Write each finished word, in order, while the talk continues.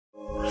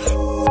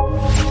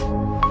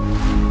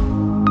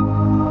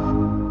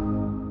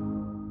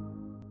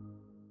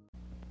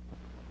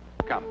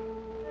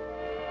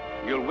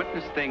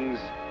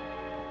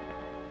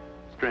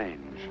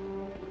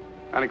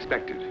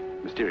Unexpected,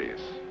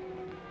 mysterious,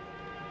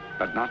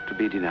 but not to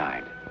be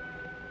denied.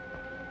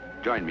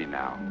 Join me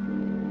now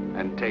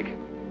and take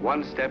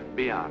one step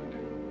beyond.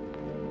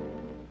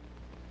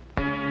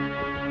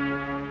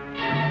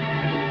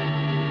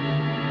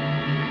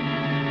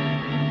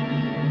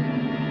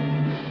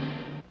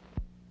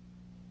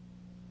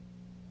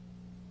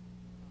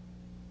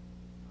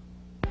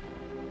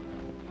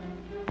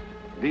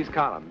 These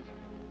columns,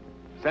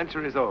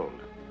 centuries old,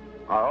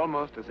 are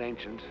almost as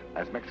ancient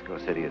as Mexico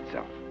City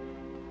itself.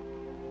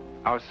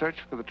 Our search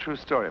for the true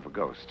story of a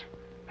ghost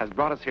has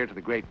brought us here to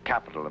the great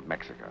capital of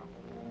Mexico.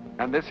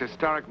 And this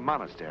historic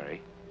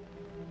monastery,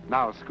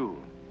 now a school.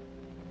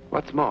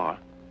 What's more,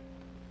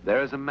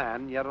 there is a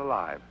man yet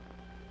alive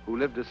who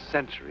lived a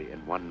century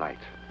in one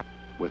night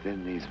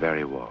within these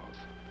very walls.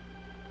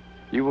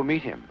 You will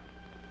meet him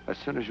as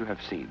soon as you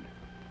have seen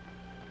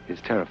his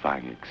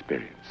terrifying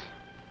experience.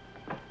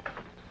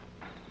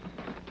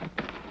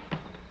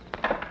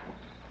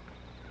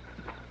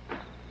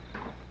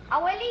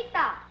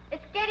 Abuelita,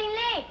 it's getting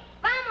late.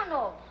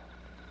 Vámonos.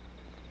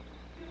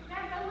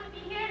 Santa will be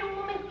here in un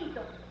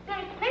momentito.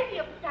 There's plenty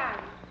of time.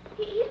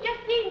 He's just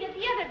seeing that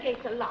the other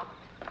gates are locked.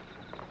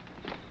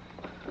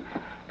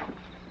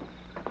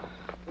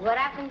 What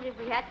happens if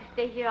we had to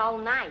stay here all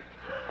night?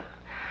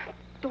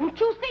 Don't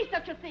you say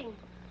such a thing.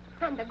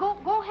 Anda, go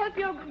help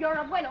your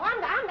abuelo.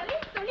 Anda,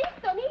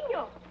 listo,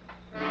 niño.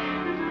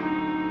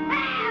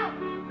 Help!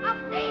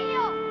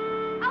 Auxilio!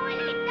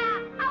 Abuelita,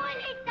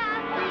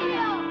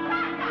 auxilio!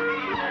 Santa,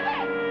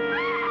 help!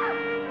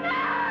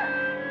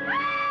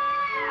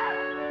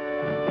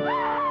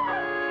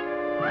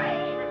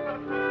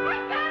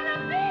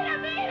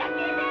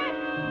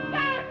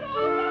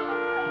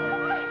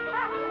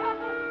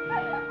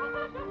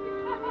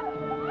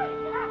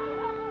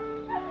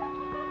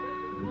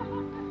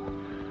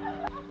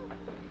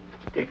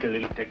 Take a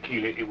little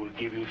tequila, it will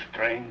give you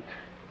strength.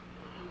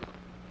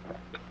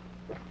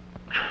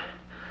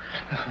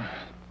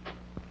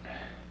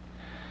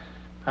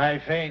 I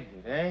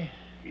fainted, eh?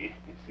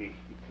 See.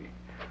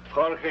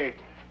 Jorge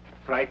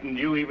frightened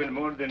you even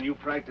more than you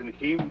frightened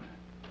him.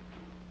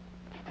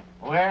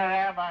 Where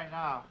am I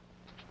now?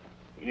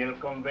 In el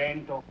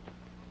convento.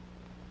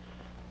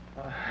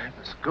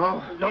 Let's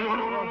go.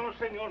 No,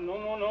 senor.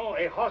 No.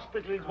 A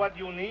hospital is what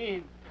you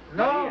need.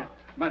 No.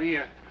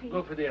 Maria,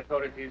 go for the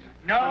authorities.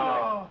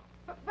 No.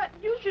 But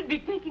you should be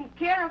taken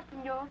care of,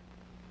 senor.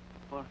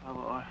 Por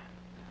favor.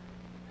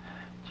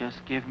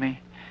 Just give me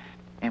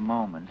a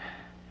moment,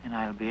 and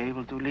I'll be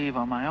able to leave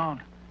on my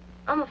own.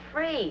 I'm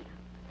afraid.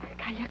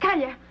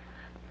 Calla.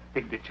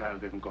 Take the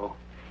child and go.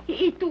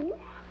 ¿Y tú?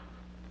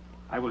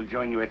 I will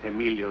join you at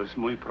Emilio's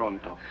muy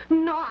pronto.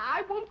 No,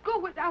 I won't go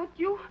without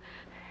you.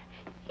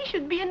 He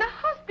should be in a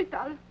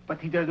hospital.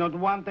 But he does not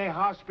want a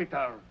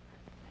hospital.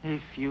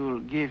 If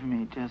you'll give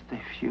me just a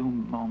few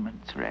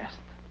moments' rest.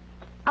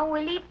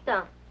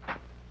 Abuelita,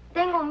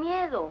 tengo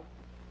miedo.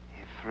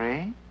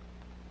 Afraid?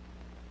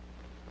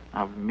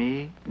 Of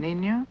me,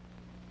 niño?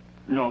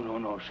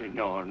 No,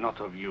 senor,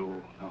 not of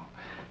you, no.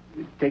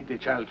 Take the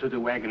child to the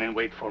wagon and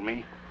wait for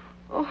me.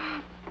 Oh.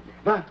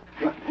 Va.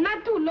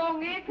 Not too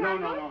long, eh, Carlos?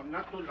 No,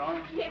 not too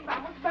long. Yeah,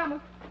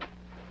 vamos.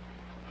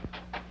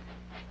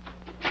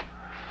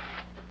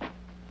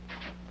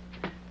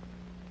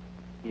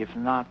 If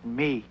not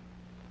me,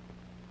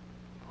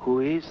 who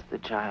is the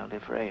child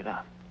afraid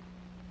of?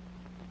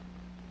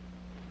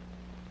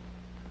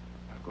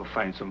 I'll go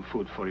find some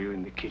food for you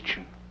in the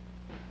kitchen.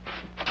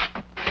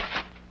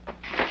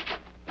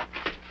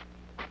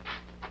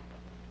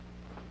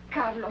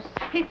 Carlos,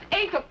 it's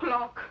 8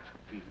 o'clock.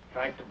 He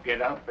tried to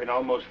get up and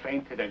almost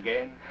fainted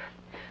again.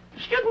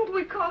 Shouldn't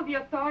we call the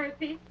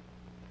authorities?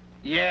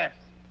 Yes.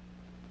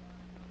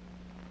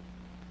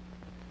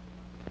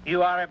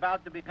 You are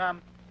about to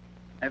become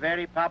a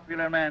very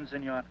popular man,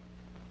 senor.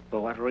 For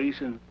what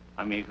reason,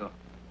 amigo?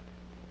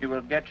 You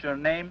will get your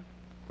name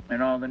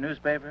in all the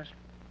newspapers.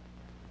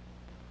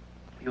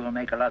 You will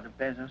make a lot of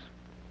pesos.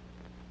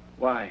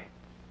 Why?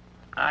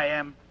 I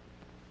am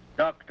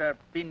Dr.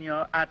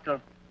 Pino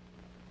Atl.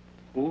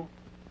 Who?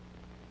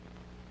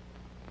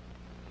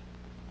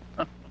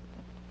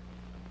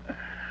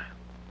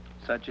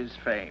 Such is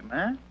fame,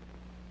 eh?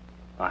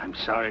 I'm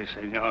sorry,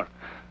 senor,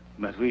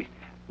 but we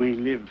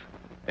live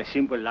a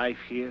simple life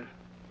here.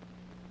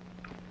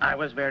 I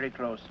was very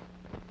close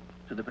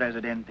to the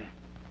Presidente.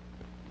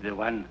 The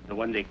one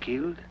they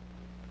killed?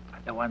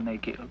 The one they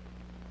killed.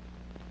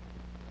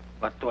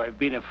 But to have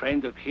been a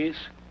friend of his,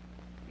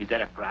 is that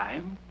a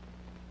crime?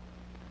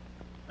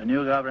 The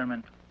new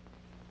government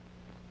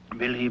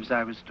believes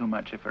I was too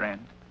much a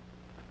friend.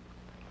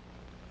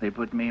 They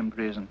put me in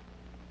prison.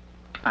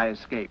 I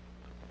escaped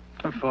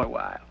for a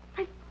while.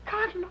 Ay,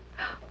 Carlos,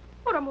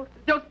 por amor de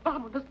Dios,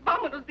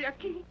 vámonos de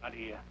aquí.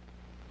 Maria,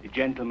 the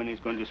gentleman is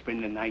going to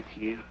spend the night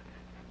here.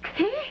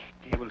 ¿Qué?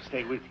 He will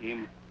stay with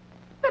him.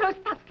 Pero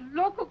estás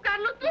loco,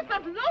 Carlos, tú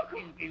estás loco.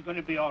 He's going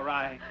to be all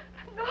right.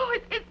 No,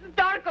 it's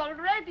dark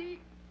already.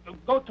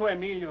 Go to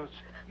Emilio's.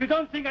 You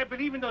don't think I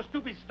believe in those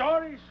stupid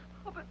stories?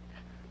 Oh, but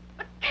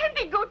can't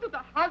he go to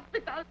the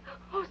hospital?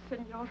 Oh,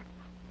 senor.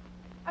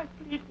 I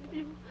plead with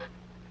you.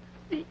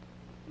 See,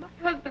 my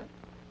husband,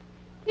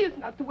 he is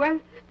not well.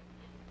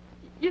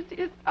 You see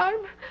his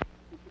arm?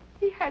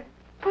 He had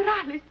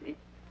paralysis.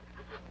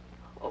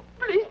 Oh,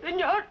 please,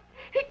 senor.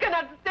 He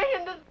cannot stay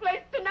in this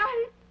place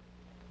tonight.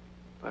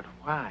 But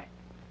why?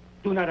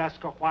 Do not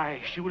ask her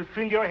why. She will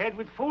fill your head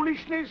with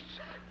foolishness.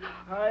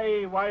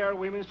 Aye, why are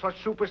women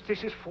such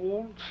superstitious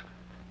fools?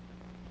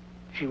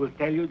 She will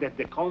tell you that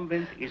the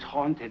convent is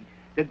haunted,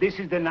 that this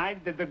is the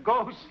night that the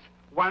ghost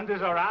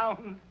wanders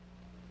around.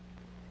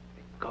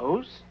 The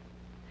ghost?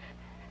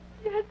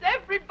 Yes,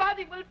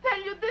 everybody will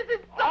tell you this is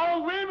so.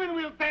 All women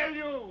will tell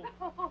you.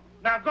 No.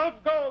 Now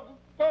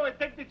go and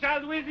take the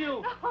child with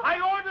you. No. I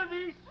order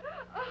this.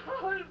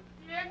 Oh,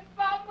 bien,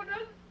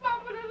 vámonos,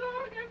 vámonos,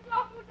 Jorge,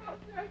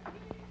 vámonos.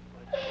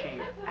 But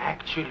she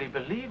actually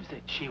believes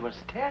it. She was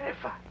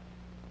terrified.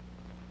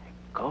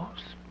 A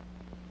ghost?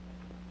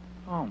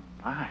 Oh,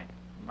 my.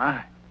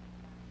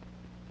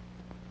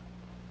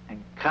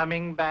 And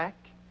coming back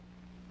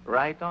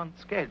right on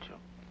schedule.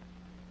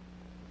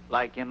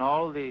 Like in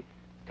all the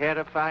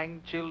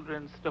terrifying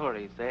children's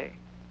stories, eh?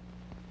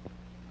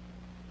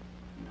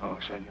 No,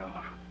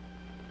 senor.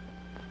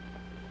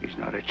 It's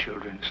not a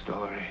children's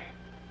story.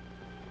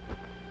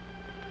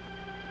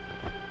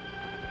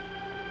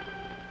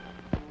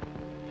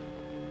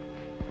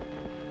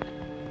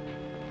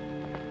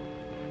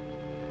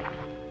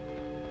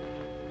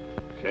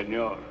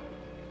 Senor,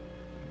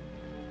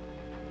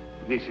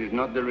 this is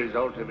not the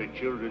result of a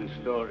children's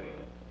story.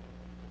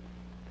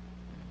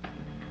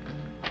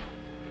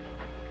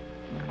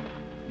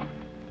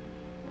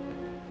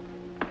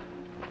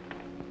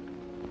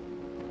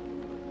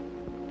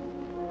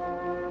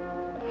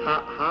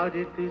 How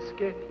did this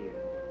get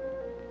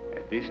here?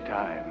 At this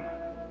time,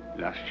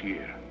 last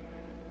year,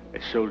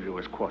 a soldier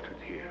was quartered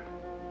here.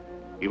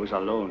 He was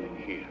alone in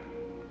here.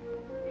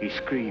 He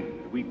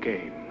screamed. We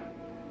came.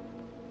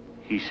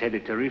 He said a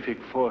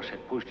terrific force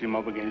had pushed him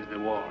up against the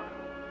wall.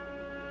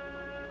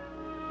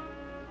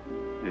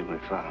 Then we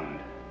found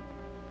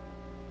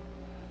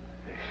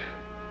this.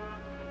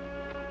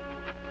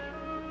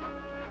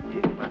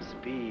 It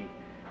must be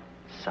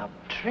some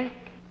trick.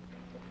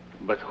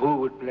 But who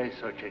would play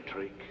such a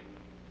trick?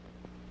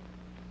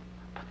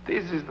 But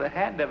this is the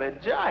hand of a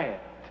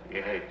giant.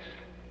 Yes.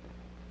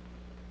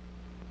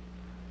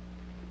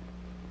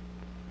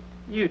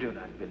 You do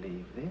not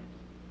believe this?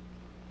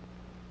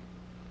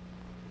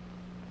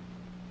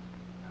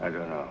 I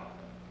don't know.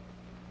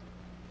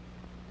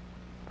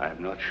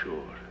 I'm not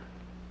sure.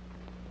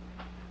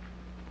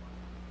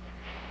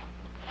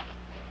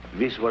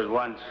 This was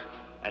once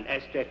an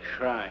Aztec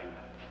shrine.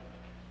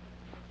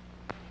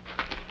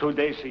 2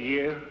 days a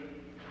year,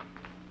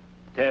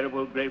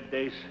 terrible brave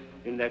days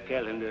in their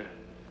calendar.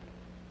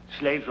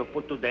 Slaves were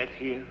put to death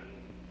here.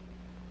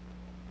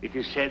 It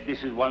is said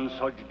this is one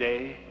such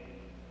day.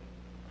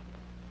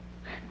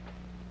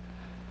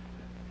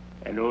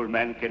 An old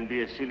man can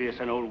be as silly as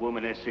an old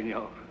woman, eh,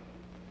 senor?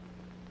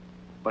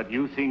 But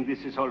you think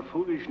this is all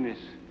foolishness.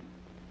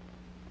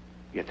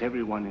 Yet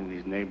everyone in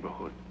this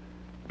neighborhood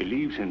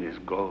believes in this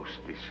ghost,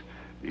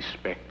 this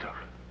specter.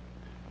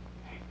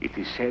 It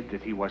is said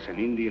that he was an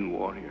Indian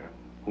warrior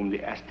whom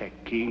the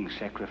Aztec king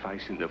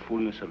sacrificed in the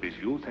fullness of his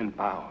youth and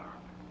power.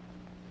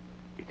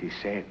 It is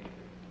said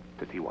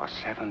that he was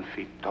 7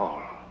 feet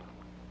tall.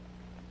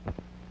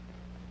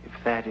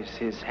 If that is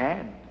his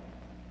hand,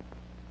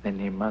 then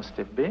he must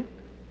have been.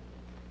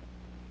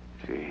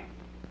 See?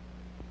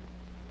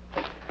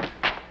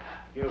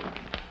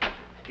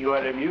 You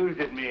are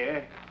amused at me,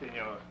 eh,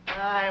 senor?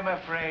 I'm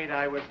afraid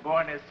I was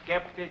born a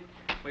skeptic,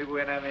 mi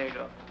buen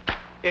amigo.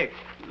 Hey,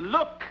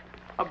 look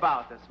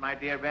about us, my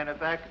dear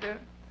benefactor.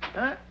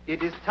 Huh?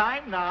 It is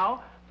time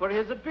now for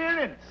his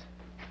appearance.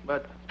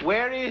 But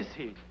where is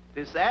he?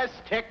 This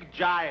Aztec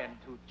giant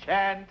who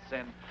chants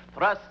and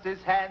thrusts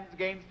his hands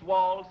against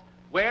walls.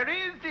 Where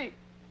is he?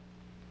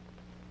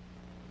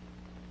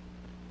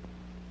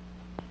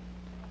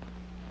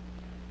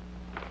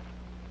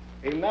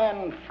 A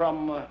man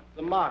from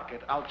the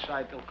market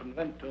outside El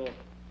Convento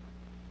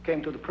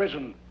came to the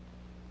prison.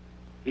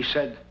 He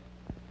said,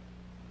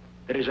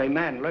 there is a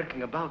man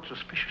lurking about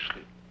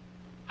suspiciously,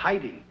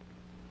 hiding.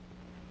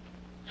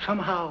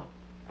 Somehow,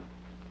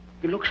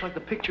 he looks like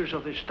the pictures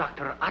of this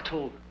Dr.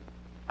 Atl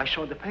I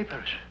saw in the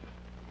papers.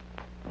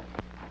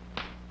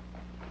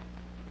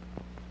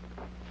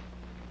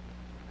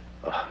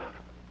 Oh,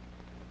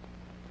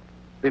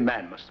 the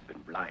man must have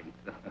been blind.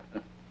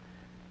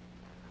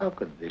 How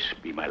could this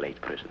be my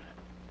late prisoner?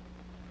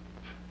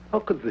 How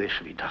could this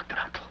be Dr.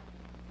 Atl?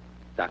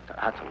 Dr.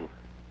 Atl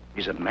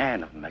is a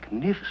man of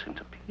magnificent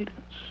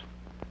appearance.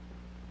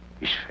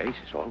 His face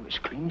is always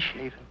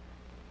clean-shaven.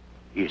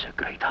 He is a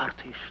great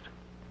artist,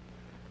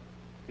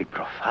 a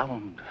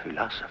profound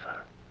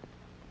philosopher,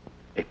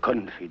 a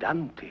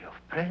confidante of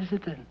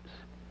presidents.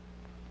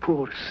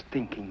 Poor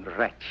stinking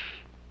wretch.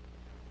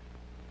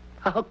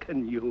 How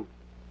can you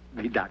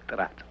be Dr.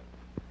 Atl?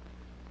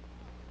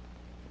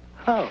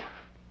 How?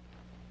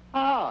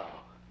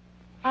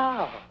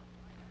 How?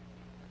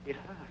 It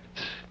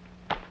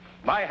hurts.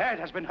 My head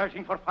has been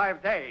hurting for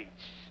 5 days.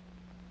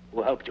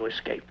 Who helped you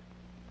escape?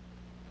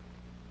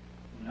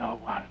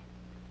 No one.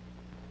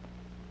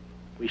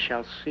 We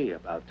shall see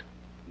about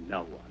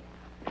no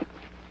one.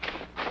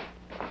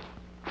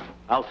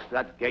 Out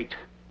that gate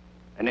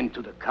and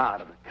into the car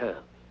of the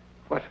curb.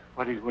 What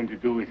are you going to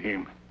do with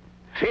him?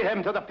 Feed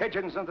him to the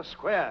pigeons in the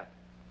square.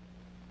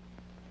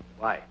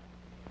 Why?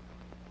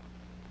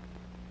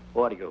 Who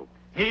are you?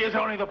 He is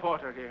only the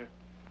porter here.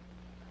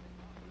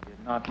 He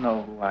did not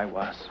know who I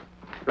was.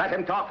 Let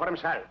him talk for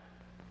himself.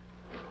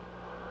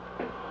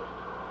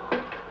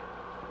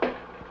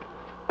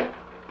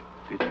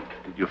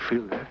 Did you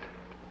feel that?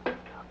 A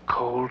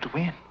cold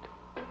wind.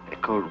 A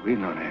cold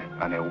wind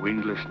on a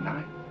windless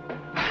night?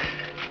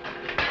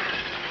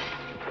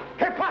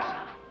 ¿Qué pasa?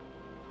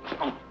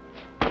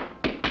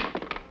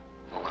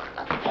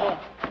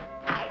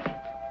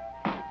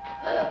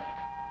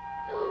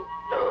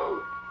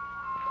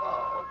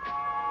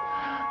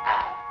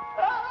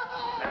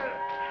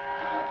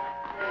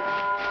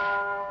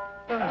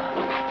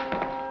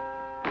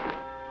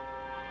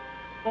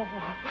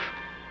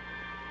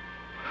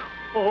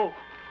 Oh.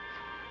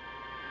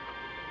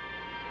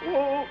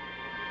 Oh.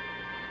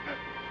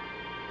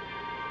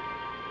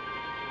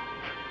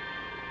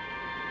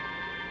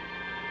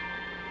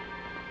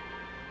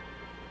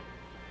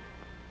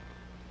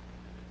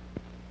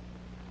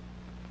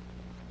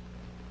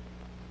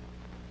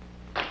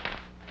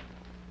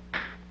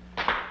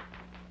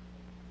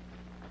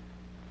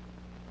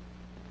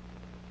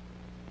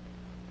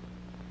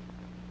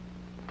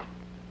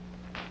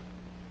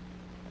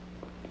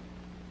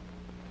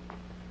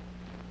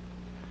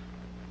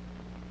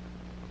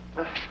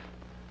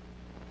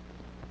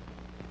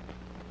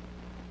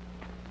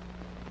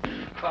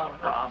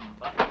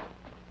 Caramba.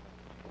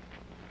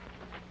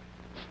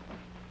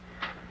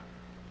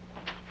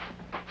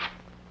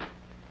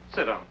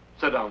 Sit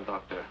down,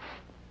 Doctor.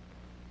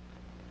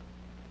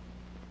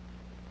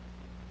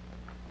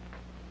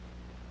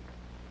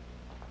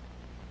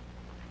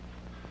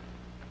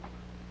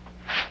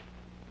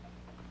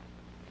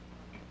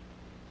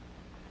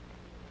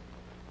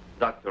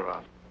 Dr.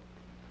 Roth,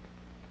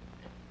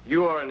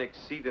 you are an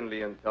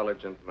exceedingly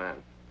intelligent man.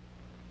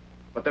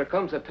 But there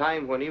comes a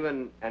time when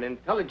even an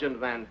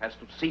intelligent man has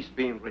to cease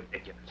being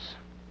ridiculous.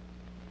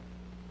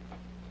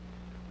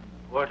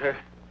 Porter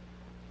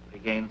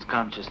regains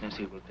consciousness,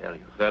 he will tell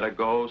you. That a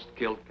ghost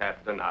killed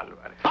Captain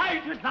Alvarez.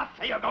 I did not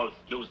say a ghost.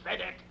 You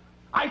said it.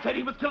 I said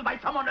he was killed by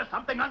someone or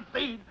something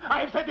unseen. I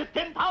have said this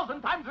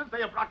 10,000 times since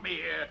they have brought me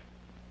here.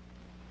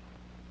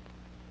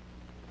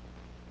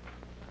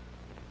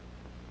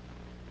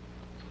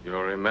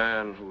 You're a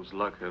man whose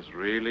luck has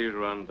really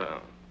run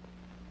down.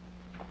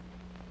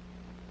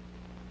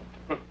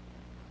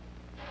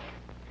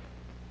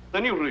 The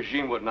new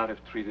regime would not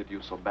have treated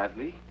you so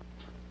badly.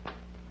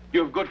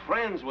 You have good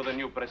friends with the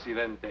new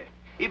Presidente.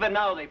 Even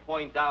now they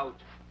point out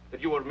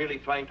that you were merely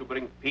trying to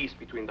bring peace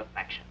between the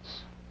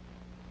factions.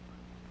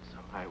 So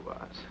I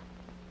was.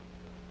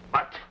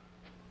 But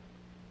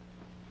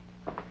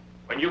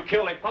when you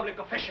kill a public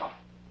official,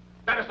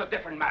 that is a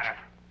different matter.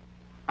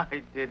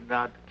 I did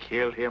not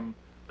kill him.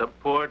 The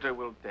porter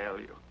will tell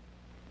you.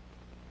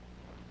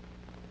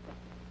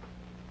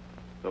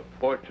 The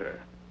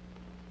porter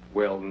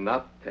will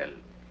not tell me.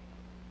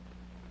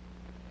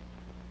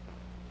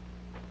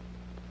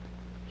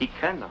 He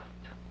cannot.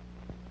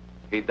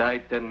 He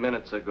died 10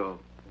 minutes ago.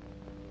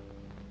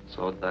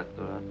 So,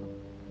 Dr. Otto.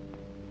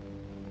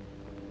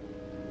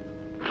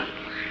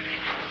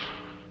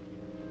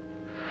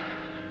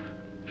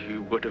 He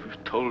would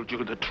have told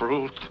you the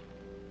truth.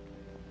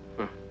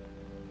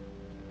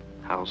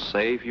 How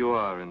safe you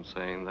are in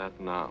saying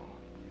that now.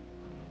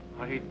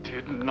 I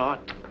did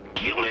not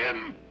kill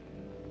him.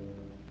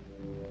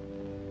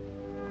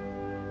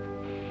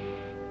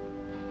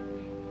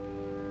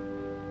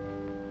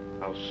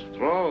 How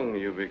strong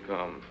you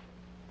become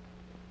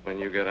when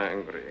you get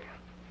angry.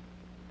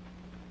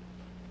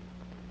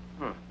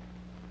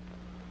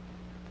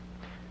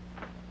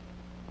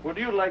 Would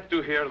you like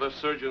to hear the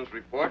surgeon's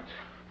report?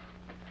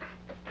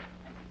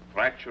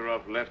 Fracture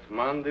of left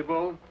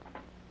mandible,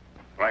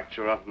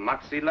 fracture of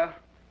maxilla,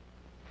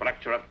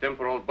 fracture of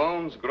temporal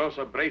bones, gross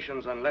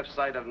abrasions on left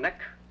side of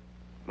neck,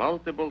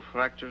 multiple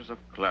fractures of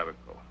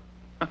clavicle.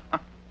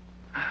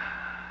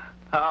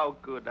 How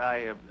could I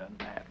have done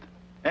that?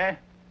 Eh?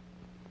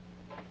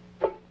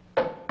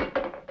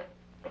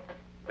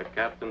 The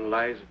captain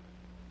lies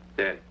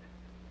dead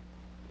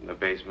in the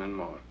basement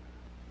morgue.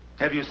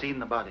 Have you seen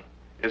the body?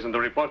 Isn't the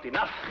report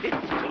enough?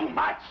 It's too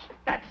much.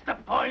 That's the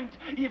point.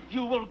 If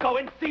you will go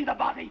and see the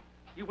body,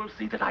 you will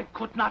see that I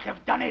could not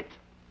have done it.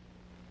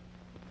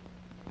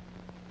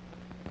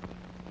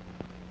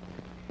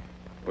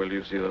 Will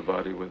you see the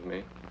body with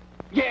me?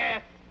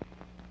 Yes.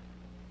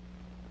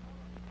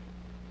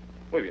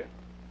 Muy bien.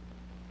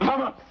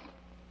 Vamos.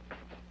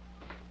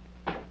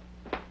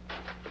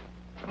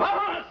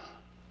 Vamos.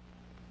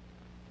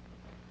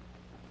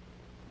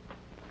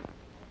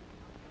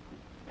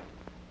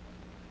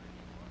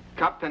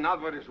 Captain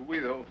Alvarez's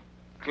widow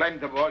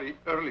claimed the body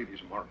early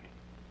this morning.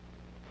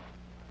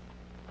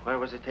 Where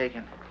was it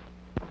taken?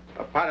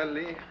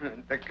 Apparently,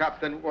 the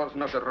captain was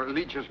not a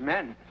religious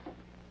man.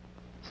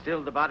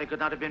 Still, the body could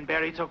not have been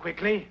buried so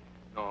quickly.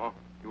 No,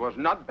 he was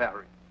not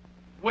buried.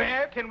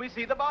 Where can we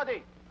see the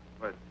body?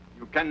 But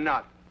you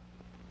cannot.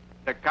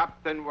 The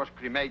captain was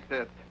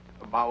cremated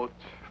about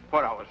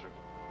 4 hours ago.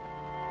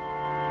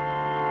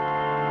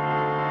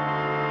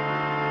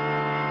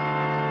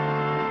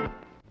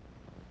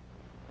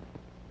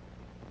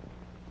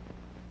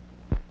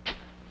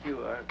 You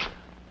are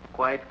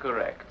quite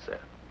correct, sir.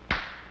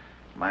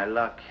 My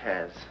luck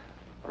has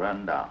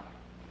run down.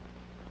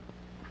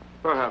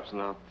 Perhaps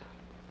not.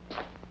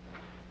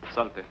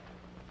 Salte.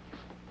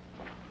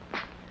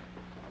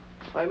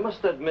 I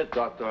must admit,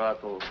 Dr.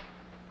 Atl,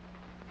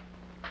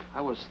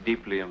 I was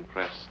deeply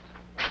impressed.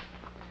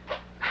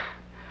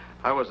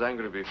 I was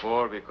angry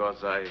before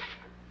because I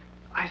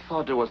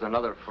thought it was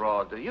another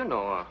fraud. You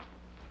know,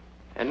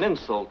 an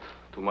insult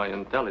to my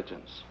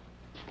intelligence.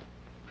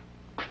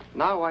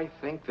 Now I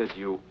think that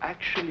you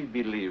actually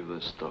believe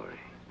the story.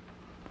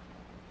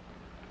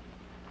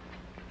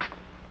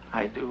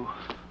 I do.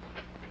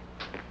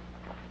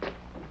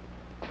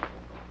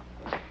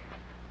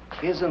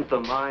 Isn't the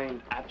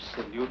mind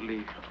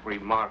absolutely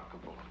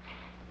remarkable?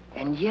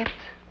 And yet,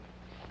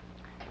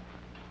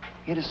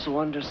 it is so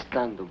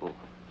understandable.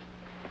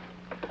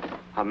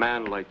 A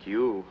man like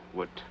you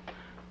would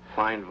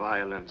find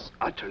violence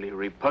utterly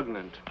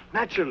repugnant.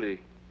 Naturally,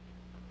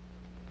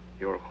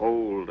 your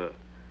whole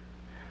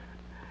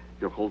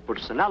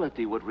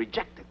personality would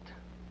reject it.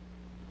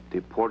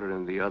 The porter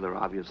and the other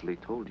obviously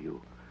told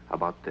you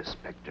about this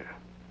specter,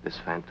 this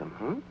phantom,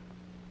 huh?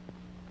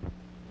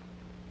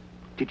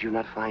 Did you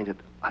not find it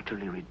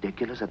utterly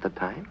ridiculous at the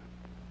time?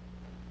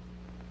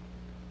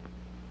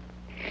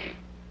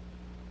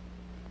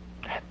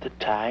 At the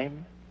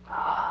time?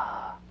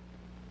 Ah.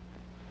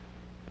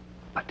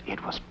 But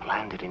it was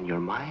planted in your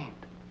mind.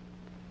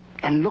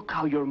 And look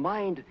how your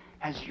mind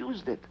has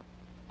used it.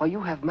 Why, you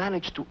have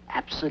managed to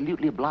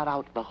absolutely blot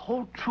out the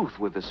whole truth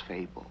with this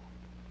fable.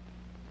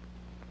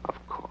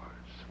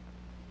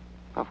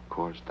 Of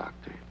course,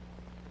 Doctor.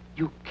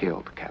 You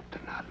killed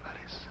Captain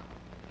Alvarez.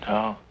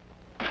 No.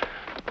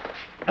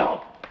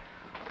 No.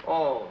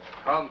 Oh,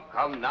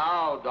 come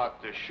now,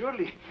 Doctor.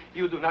 Surely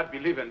you do not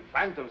believe in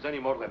phantoms any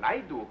more than I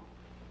do.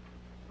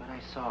 But I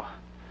saw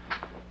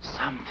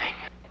something.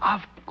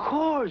 Of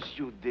course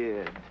you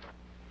did.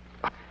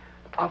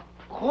 Of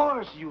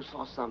course you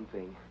saw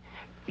something.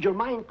 Your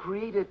mind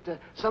created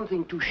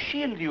something to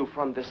shield you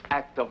from this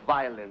act of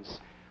violence,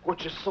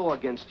 which is so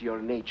against your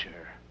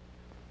nature.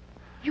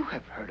 You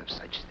have heard of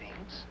such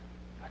things.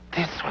 But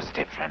this was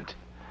different.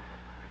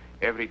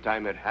 Every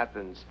time it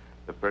happens,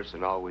 the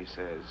person always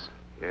says,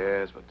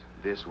 yes, but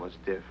this was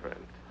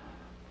different.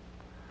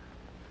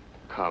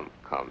 Come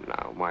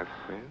now, my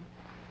friend.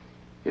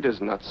 It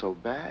is not so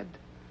bad.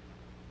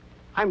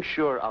 I'm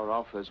sure our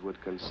office would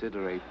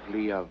consider a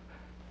plea of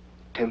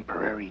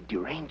temporary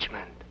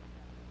derangement.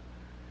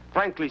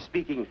 Frankly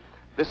speaking,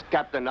 this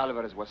Captain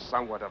Alvarez was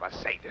somewhat of a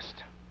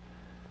sadist.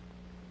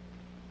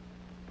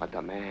 But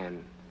a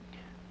man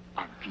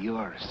of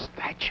your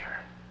stature,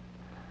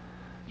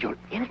 your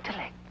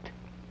intellect,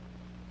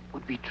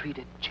 would be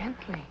treated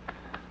gently.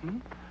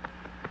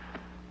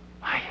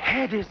 My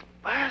head is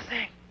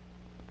buzzing.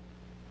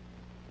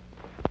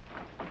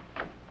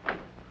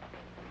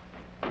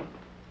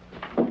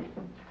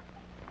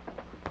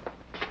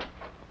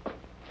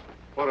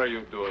 What are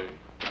you doing?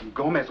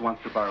 Gomez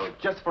wants to borrow it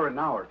just for an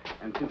hour,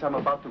 and since I'm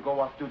about to go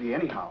off duty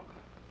anyhow.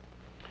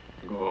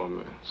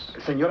 Gomez.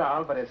 Senora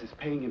Alvarez is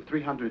paying him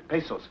 300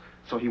 pesos,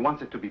 so he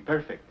wants it to be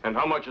perfect. And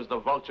how much is the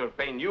vulture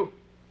paying you?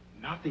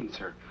 Nothing,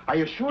 sir. I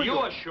assure you...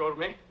 You assure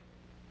me?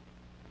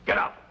 Get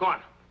up, go on.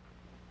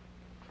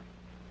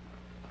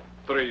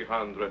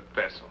 300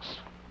 pesos.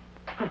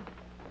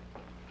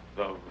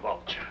 The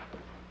vulture.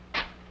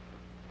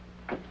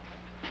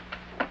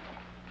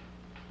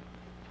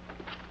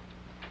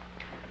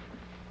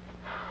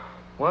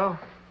 Well,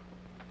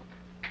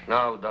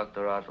 now,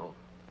 Dr. Atl,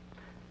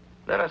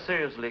 let us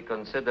seriously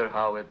consider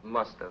how it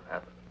must have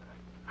happened.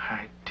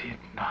 I did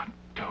not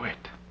do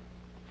it.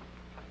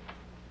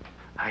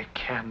 I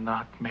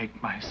cannot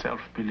make myself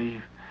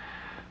believe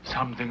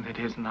something that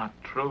is not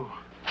true.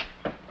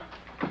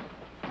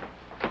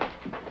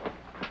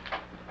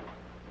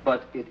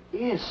 But it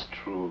is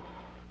true.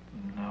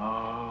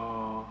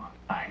 No,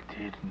 I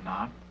did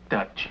not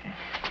touch him.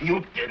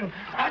 You didn't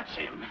touch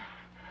him.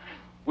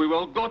 We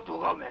will go to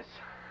Gomez.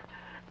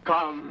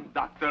 Come,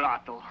 Dr.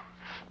 Atl.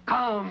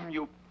 Come,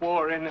 you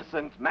poor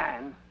innocent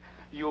man.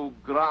 You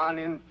gran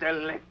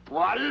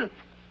intellectual.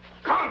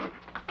 Come!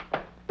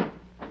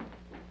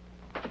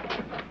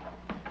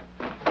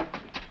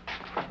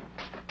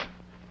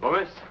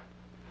 Gomez,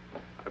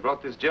 I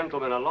brought this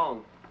gentleman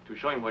along to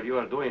show him what you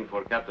are doing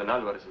for Captain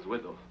Alvarez's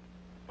widow.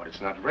 But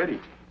it's not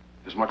ready.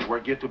 There's much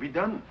work yet to be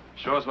done.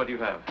 Show us what you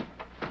have.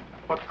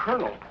 But,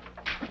 Colonel,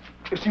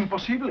 it's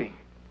impossible.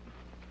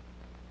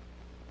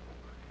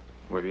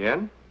 Muy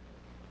bien.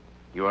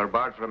 You are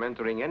barred from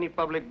entering any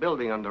public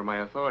building under my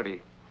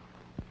authority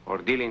or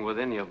dealing with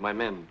any of my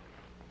men.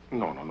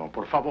 No,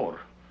 por favor.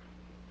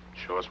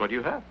 Show us what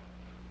you have.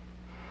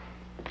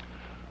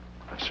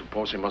 I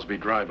suppose it must be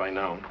dry by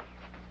now.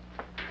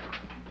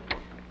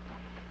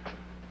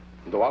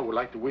 Though I would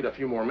like to wait a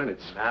few more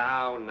minutes.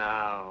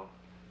 Now.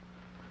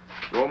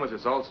 Gomez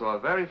is also a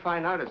very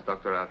fine artist,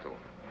 Dr. Atto.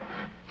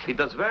 He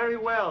does very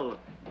well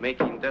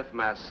making death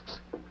masks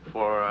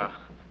for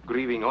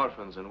grieving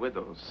orphans and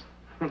widows.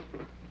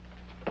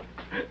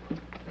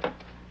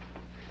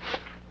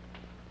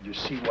 You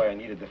see why I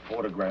needed the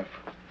photograph?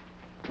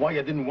 Why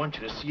I didn't want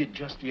you to see it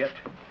just yet?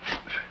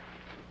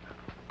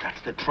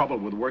 That's the trouble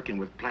with working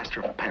with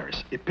plaster of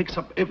Paris. It picks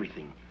up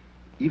everything,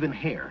 even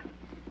hair.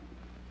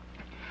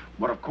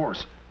 But of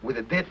course, with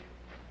the dead,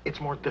 it's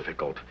more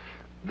difficult.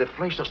 The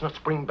flesh does not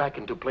spring back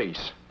into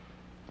place.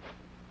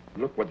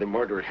 Look what the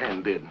murdered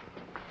hand did.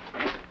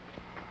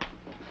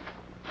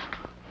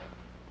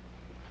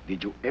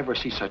 Did you ever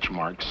see such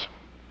marks?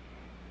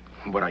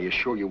 But I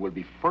assure you will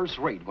be first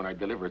rate when I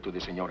deliver it to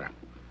the senora.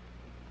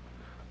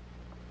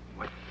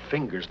 What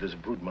fingers this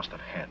brute must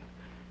have had.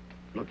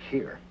 Look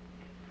here.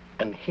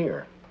 And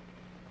here.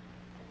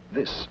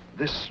 This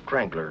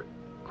strangler,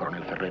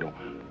 Colonel Ferrero,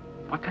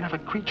 what kind of a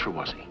creature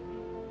was he?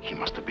 He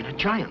must have been a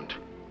giant.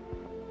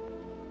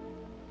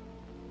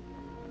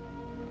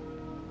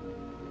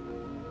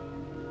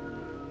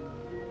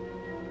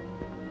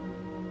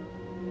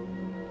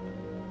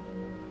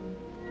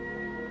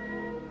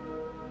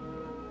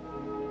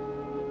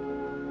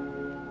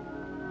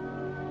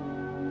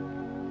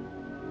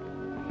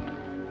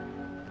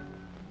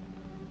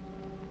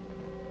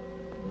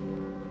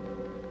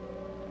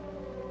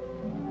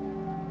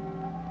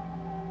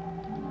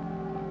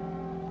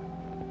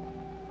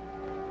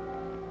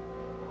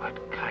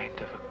 What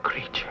kind of a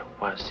creature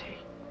was he,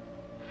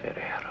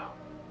 Ferrero?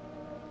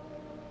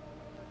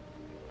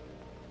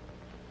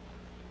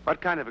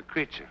 What kind of a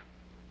creature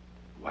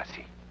was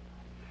he?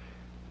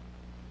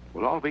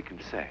 Well, all we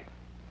can say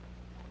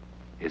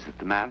is that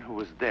the man who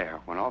was there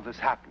when all this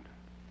happened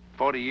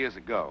 40 years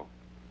ago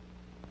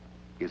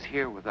is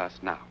here with us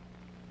now.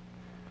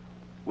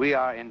 We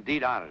are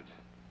indeed honored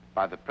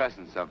by the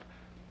presence of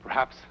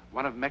perhaps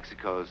one of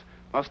Mexico's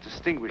most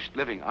distinguished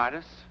living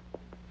artists,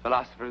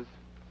 philosophers,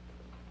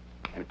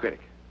 and critic,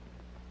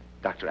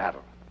 Dr.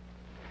 Adel.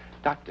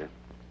 Doctor,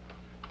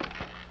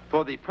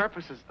 for the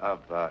purposes of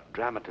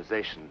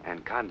dramatization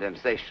and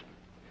condensation,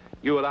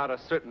 you allowed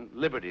us certain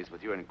liberties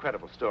with your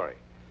incredible story.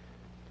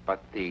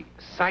 But the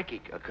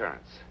psychic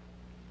occurrence,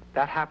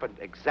 that happened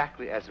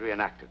exactly as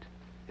reenacted.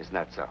 Isn't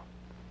that so?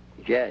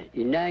 Yes,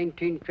 in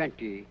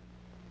 1920,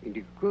 in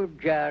the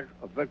courtyard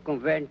of El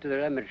Convento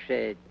de la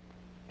Merced.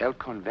 El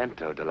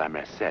Convento de la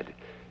Merced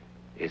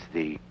is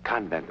the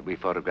convent that we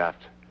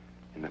photographed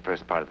in the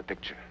first part of the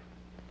picture.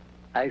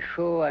 I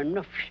saw an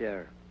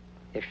officer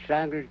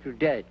strangled to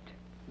death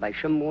by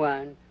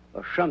someone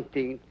or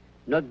something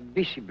not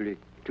visible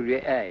to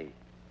the eye.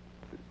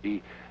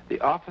 The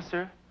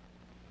officer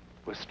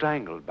was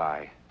strangled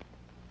by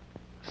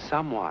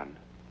someone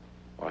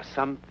or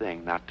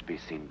something not to be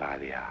seen by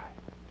the eye.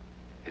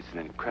 It's an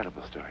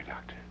incredible story,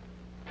 Doctor.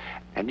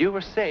 And you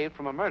were saved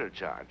from a murder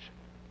charge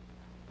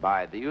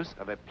by the use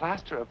of a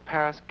plaster of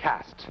Paris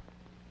cast,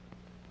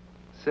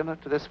 similar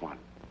to this one,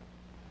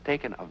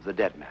 taken of the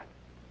dead man.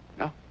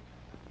 No?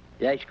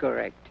 That's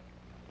correct.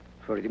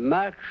 For the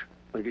marks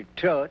on the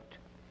throat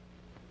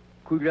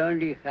could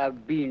only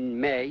have been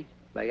made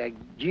by a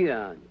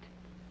giant.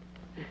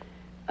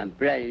 And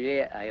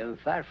plainly, I am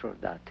far from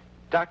that.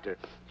 Doctor,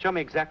 show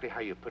me exactly how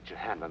you put your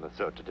hand on the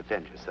throat to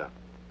defend yourself.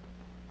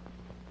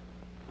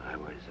 My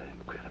word, is that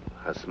incredible.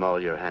 How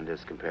small your hand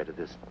is compared to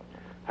this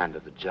hand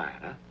of the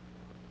giant, huh?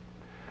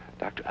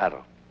 Dr.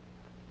 Adel,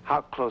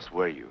 how close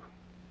were you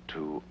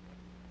to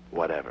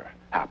whatever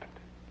happened?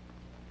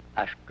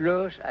 As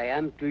close I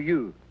am to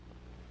you,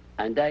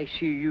 and I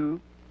see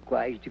you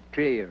quite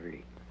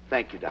clearly.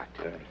 Thank you,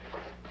 Doctor.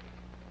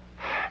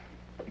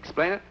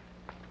 Explain it?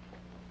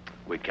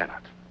 We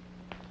cannot.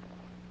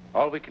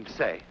 All we can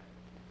say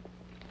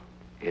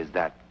is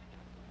that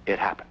it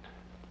happened,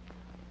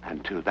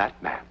 and to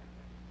that man.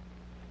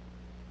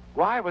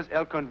 Why was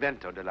El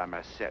Convento de la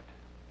Merced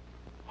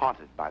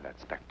haunted by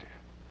that specter?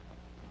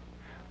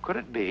 Could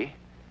it be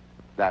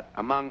that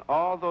among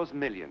all those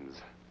millions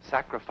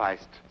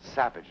sacrificed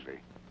savagely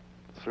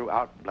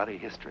throughout bloody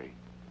history,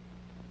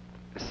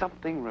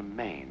 something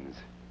remains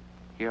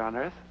here on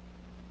Earth?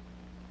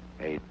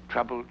 A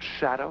troubled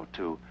shadow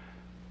to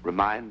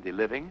remind the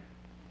living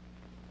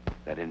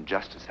that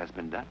injustice has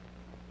been done?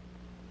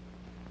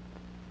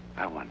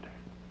 I wonder.